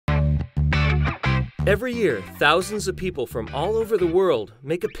Every year, thousands of people from all over the world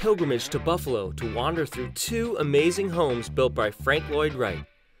make a pilgrimage to Buffalo to wander through two amazing homes built by Frank Lloyd Wright,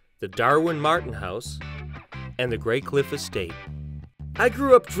 the Darwin Martin House and the Graycliff Estate. I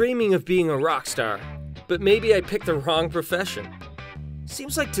grew up dreaming of being a rock star, but maybe I picked the wrong profession.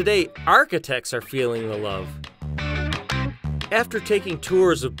 Seems like today, architects are feeling the love. After taking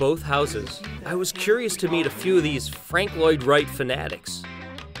tours of both houses, I was curious to meet a few of these Frank Lloyd Wright fanatics.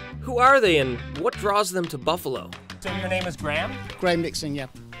 Who are they and what draws them to Buffalo? So your name is Graham? Graham Nixon, yeah.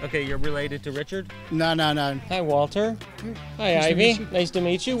 Okay, you're related to Richard? No. Hi, Walter. Hi, Ivy. Nice to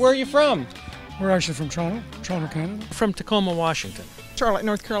meet you. Where are you from? We're actually from Toronto, Canada. From Tacoma, Washington. Charlotte,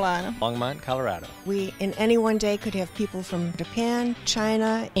 North Carolina. Longmont, Colorado. We, in any one day, could have people from Japan,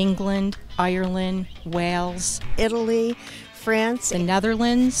 China, England, Ireland, Wales, Italy, France, the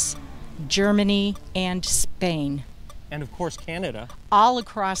Netherlands, Germany, and Spain. And of course, Canada. All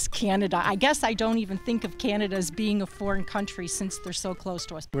across Canada. I guess I don't even think of Canada as being a foreign country since they're so close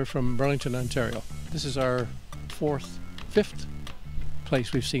to us. We're from Burlington, Ontario. This is our fifth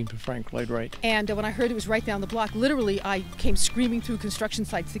place we've seen for Frank Lloyd Wright. And when I heard it was right down the block, literally I came screaming through construction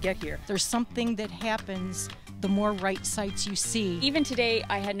sites to get here. There's something that happens the more Wright sites you see. Even today,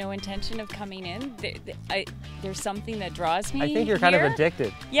 I had no intention of coming in. There's something that draws me. I think you're kind of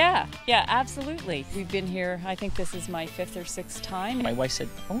addicted. Yeah, absolutely. We've been here, I think this is my 5th or 6th time. My wife said,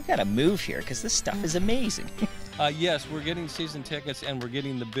 oh, we gotta move here because this stuff is amazing. Yes, we're getting season tickets and we're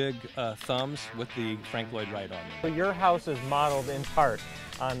getting the big thumbs with the Frank Lloyd Wright on them. So your house is modeled in part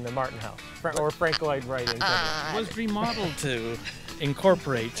on the Martin House, or Frank Lloyd Wright in general. It was remodeled to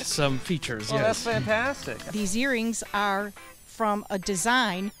incorporate some features, yes. That's fantastic. These earrings are from a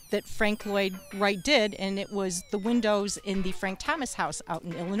design that Frank Lloyd Wright did, and it was the windows in the Frank Thomas House out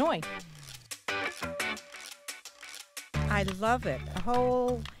in Illinois. I love it, a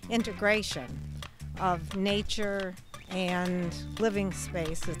whole integration of nature and living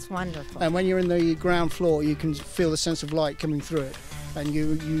space. It's wonderful. And when you're in the ground floor, you can feel the sense of light coming through it. And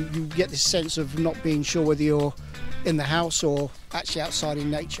you get this sense of not being sure whether you're in the house or actually outside in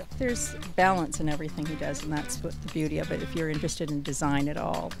nature. There's balance in everything he does, and that's what the beauty of it. If you're interested in design at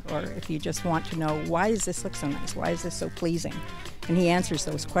all, or if you just want to know, why does this look so nice? Why is this so pleasing? And he answers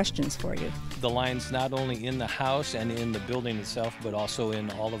those questions for you. The lines not only in the house and in the building itself, but also in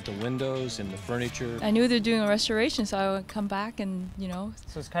all of the windows and the furniture. I knew they're doing a restoration, so I would come back and,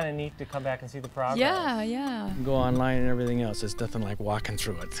 So it's kind of neat to come back and see the progress. Yeah. Go online and everything else. It's nothing like walking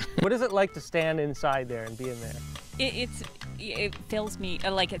through it. What is it like to stand inside there and be in there? It fills me,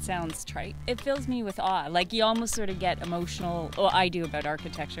 like it sounds trite, it fills me with awe. Like you almost sort of get emotional. Well, I do about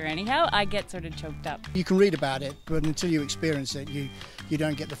architecture anyhow. I get sort of choked up. You can read about it, but until you experience it, you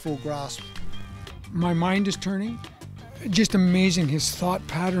don't get the full grasp. My mind is turning. Just amazing, his thought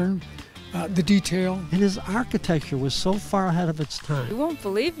pattern, the detail. And his architecture was so far ahead of its time. You won't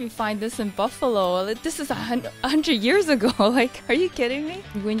believe you find this in Buffalo. This is 100 years ago. Like, are you kidding me?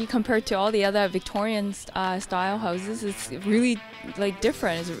 When you compare it to all the other Victorian style houses, it's really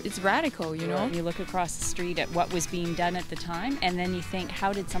different. It's radical, you know? You look across the street at what was being done at the time, and then you think,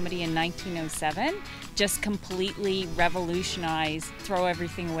 how did somebody in 1907 just completely revolutionize, throw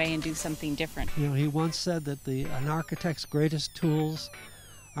everything away and do something different? You know, he once said that an architect's greatest tools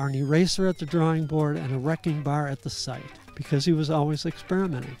are an eraser at the drawing board and a wrecking bar at the site, because he was always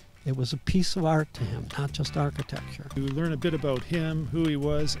experimenting. It was a piece of art to him, not just architecture. We learn a bit about him, who he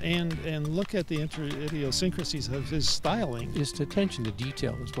was, and look at the idiosyncrasies of his styling. His attention to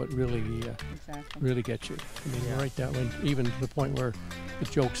detail is what really gets you. I mean, right that one, even to the point where the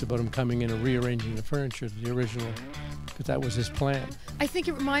jokes about him coming in and rearranging the furniture to the original, because that was his plan. I think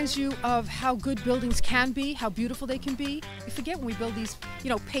it reminds you of how good buildings can be, how beautiful they can be. You forget when we build these,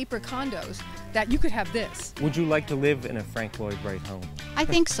 paper condos, that you could have this. Would you like to live in a Frank Lloyd Wright home? I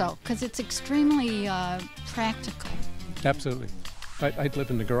think so, because it's extremely practical. Absolutely. I'd live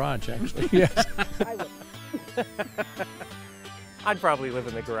in the garage, actually. Yes. I would. I'd probably live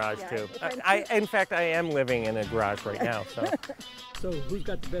in the garage too. In fact, I am living in a garage right now. So who's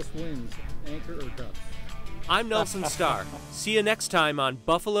got the best wins, Anchor or Duff? I'm Nelson Starr. See you next time on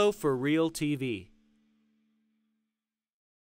Buffalo for Real TV.